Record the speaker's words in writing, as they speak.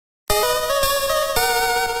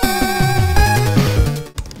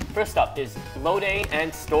First up is load A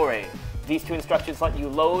and store A. These two instructions let you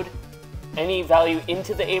load any value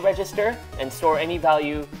into the A register and store any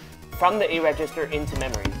value from the A register into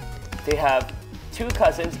memory. They have two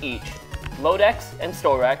cousins each, load X and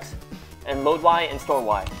store X, and load Y and store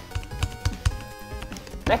Y.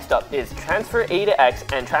 Next up is transfer A to X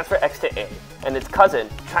and transfer X to A, and its cousin,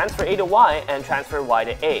 transfer A to Y and transfer Y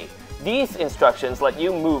to A. These instructions let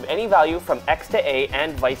you move any value from X to A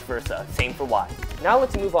and vice versa, same for Y. Now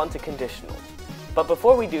let's move on to conditionals. But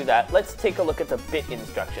before we do that, let's take a look at the bit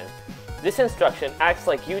instruction. This instruction acts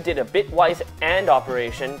like you did a bitwise AND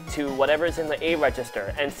operation to whatever's in the A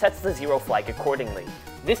register and sets the 0 flag accordingly.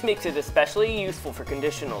 This makes it especially useful for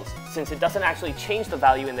conditionals, since it doesn't actually change the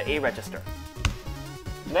value in the A register.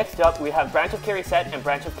 Next up, we have branch of carry set and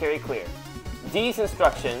branch of carry clear. These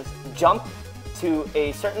instructions jump to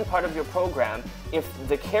a certain part of your program if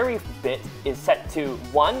the carry bit is set to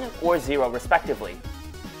 1 or 0 respectively.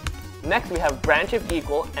 Next, we have branch of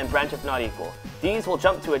equal and branch of not equal. These will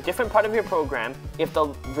jump to a different part of your program if the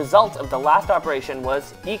result of the last operation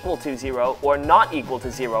was equal to 0 or not equal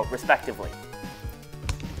to 0 respectively.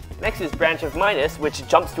 Next is branch of minus, which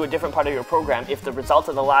jumps to a different part of your program if the result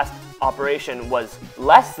of the last operation was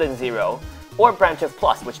less than 0, or branch of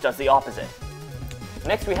plus, which does the opposite.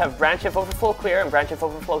 Next we have branch of overflow clear and branch of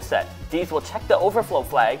overflow set. These will check the overflow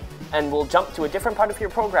flag and will jump to a different part of your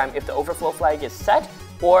program if the overflow flag is set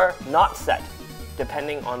or not set,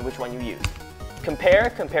 depending on which one you use. Compare,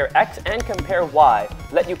 compare X, and compare Y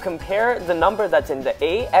let you compare the number that's in the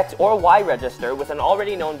A, X, or Y register with an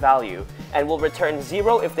already known value, and will return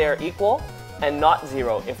 0 if they are equal, and not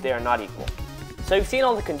 0 if they are not equal. So you've seen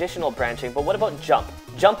all the conditional branching, but what about jump?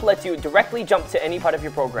 Jump lets you directly jump to any part of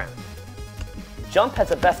your program. Jump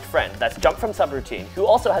has a best friend, that's jump from subroutine, who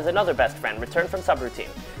also has another best friend, return from subroutine.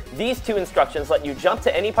 These two instructions let you jump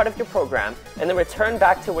to any part of your program and then return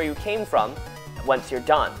back to where you came from once you're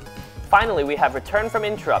done. Finally, we have return from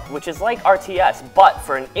interrupt, which is like RTS, but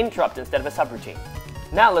for an interrupt instead of a subroutine.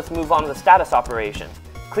 Now let's move on to the status operations.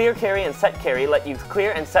 Clear carry and set carry let you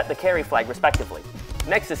clear and set the carry flag respectively.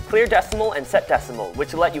 Next is clear decimal and set decimal,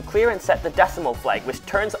 which let you clear and set the decimal flag, which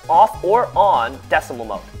turns off or on decimal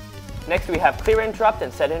mode. Next we have clear interrupt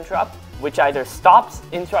and set interrupt, which either stops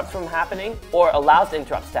interrupts from happening or allows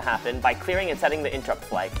interrupts to happen by clearing and setting the interrupt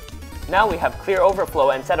flag. Now we have clear overflow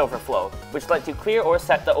and set overflow, which lets you clear or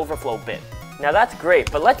set the overflow bit. Now that's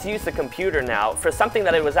great, but let's use the computer now for something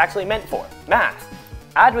that it was actually meant for, math.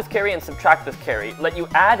 Add with carry and subtract with carry let you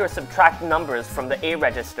add or subtract numbers from the A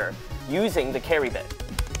register using the carry bit.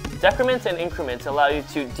 Decrements and increments allow you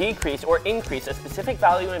to decrease or increase a specific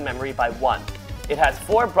value in memory by 1. It has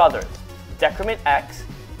 4 brothers, decrement X,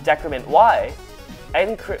 decrement Y,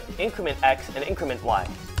 increment X, and increment Y.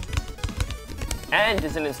 AND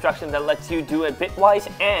is an instruction that lets you do a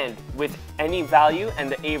bitwise AND with any value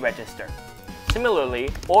and the A register. Similarly,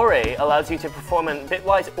 OR allows you to perform a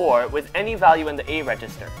bitwise OR with any value in the A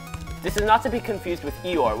register. This is not to be confused with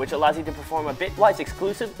EOR, which allows you to perform a bitwise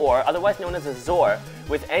exclusive OR, otherwise known as a XOR,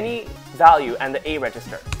 with any value and the A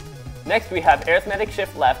register. Next we have arithmetic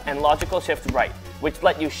shift left and logical shift right, which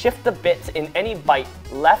let you shift the bits in any byte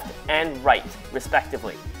left and right,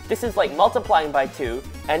 respectively. This is like multiplying by 2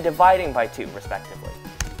 and dividing by 2, respectively.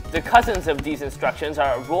 The cousins of these instructions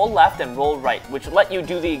are roll left and roll right, which let you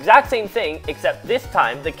do the exact same thing, except this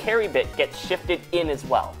time the carry bit gets shifted in as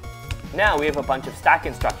well. Now we have a bunch of stack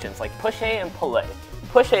instructions like push A and pull A.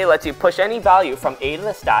 Push A lets you push any value from A to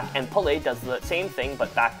the stack, and pull A does the same thing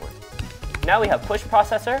but backwards. Now we have push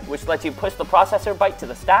processor, which lets you push the processor byte to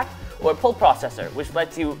the stack, or pull processor, which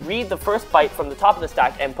lets you read the first byte from the top of the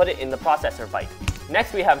stack and put it in the processor byte.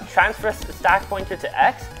 Next we have transfer stack pointer to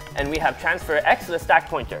X, and we have transfer X to the stack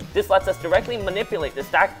pointer. This lets us directly manipulate the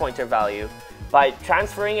stack pointer value by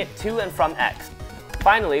transferring it to and from X.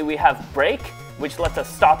 Finally, we have break, which lets us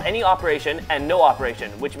stop any operation, and no operation,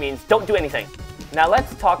 which means don't do anything. Now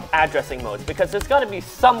let's talk addressing modes, because there's got to be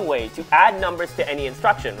some way to add numbers to any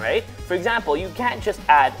instruction, right? For example, you can't just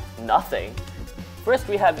add nothing. First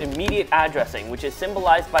we have immediate addressing, which is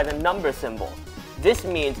symbolized by the number symbol. This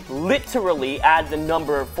means literally add the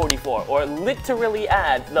number 44, or literally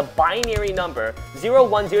add the binary number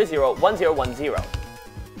 01001010.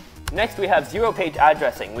 Next we have zero-page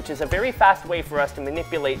addressing, which is a very fast way for us to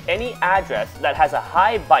manipulate any address that has a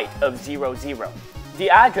high byte of 00. The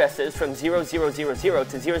addresses from 0000 to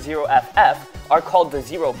 00FF are called the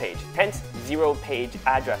zero page, hence zero-page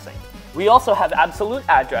addressing. We also have absolute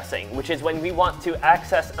addressing, which is when we want to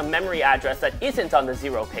access a memory address that isn't on the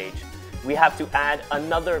 0 page. We have to add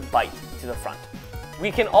another byte to the front.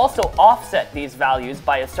 We can also offset these values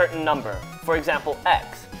by a certain number, for example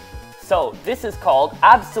x. So this is called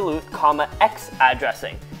absolute comma x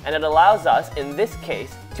addressing, and it allows us, in this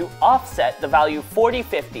case, to offset the value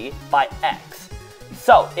 4050 by x.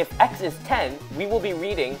 So if x is 10, we will be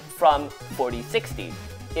reading from 4060.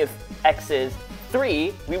 If x is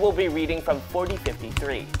 3, we will be reading from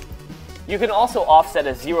 4053. You can also offset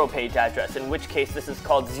a 0-page address, in which case this is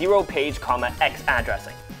called 0-page comma x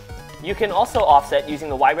addressing. You can also offset using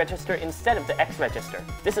the y register instead of the x register.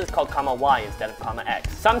 This is called comma y instead of comma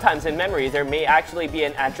x. Sometimes in memory, there may actually be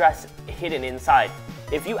an address hidden inside.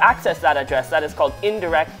 If you access that address, that is called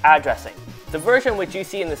indirect addressing. The version which you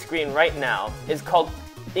see in the screen right now is called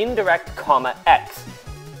indirect comma x.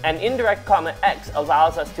 And indirect comma x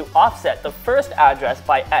allows us to offset the first address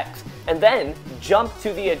by x, and then jump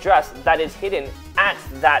to the address that is hidden at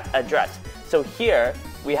that address. So here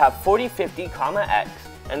we have 4050 comma x,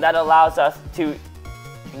 and that allows us to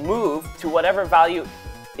move to whatever value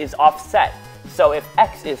is offset. So if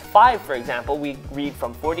x is 5, for example, we read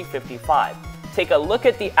from 4055. Take a look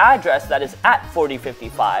at the address that is at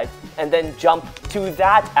 4055, and then jump to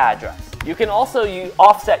that address. You can also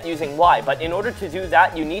offset using y, but in order to do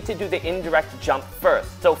that, you need to do the indirect jump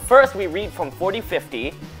first. So first we read from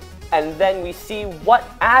 4050, and then we see what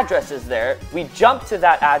address is there. We jump to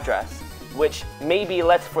that address, which maybe,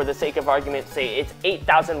 let's for the sake of argument say it's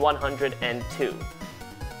 8102.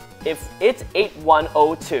 If it's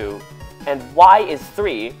 8102 and y is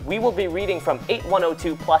 3, we will be reading from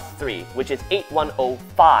 8102 plus 3, which is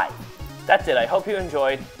 8105. That's it. I hope you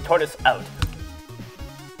enjoyed. Tortoise out.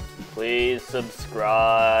 Please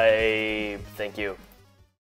subscribe. Thank you.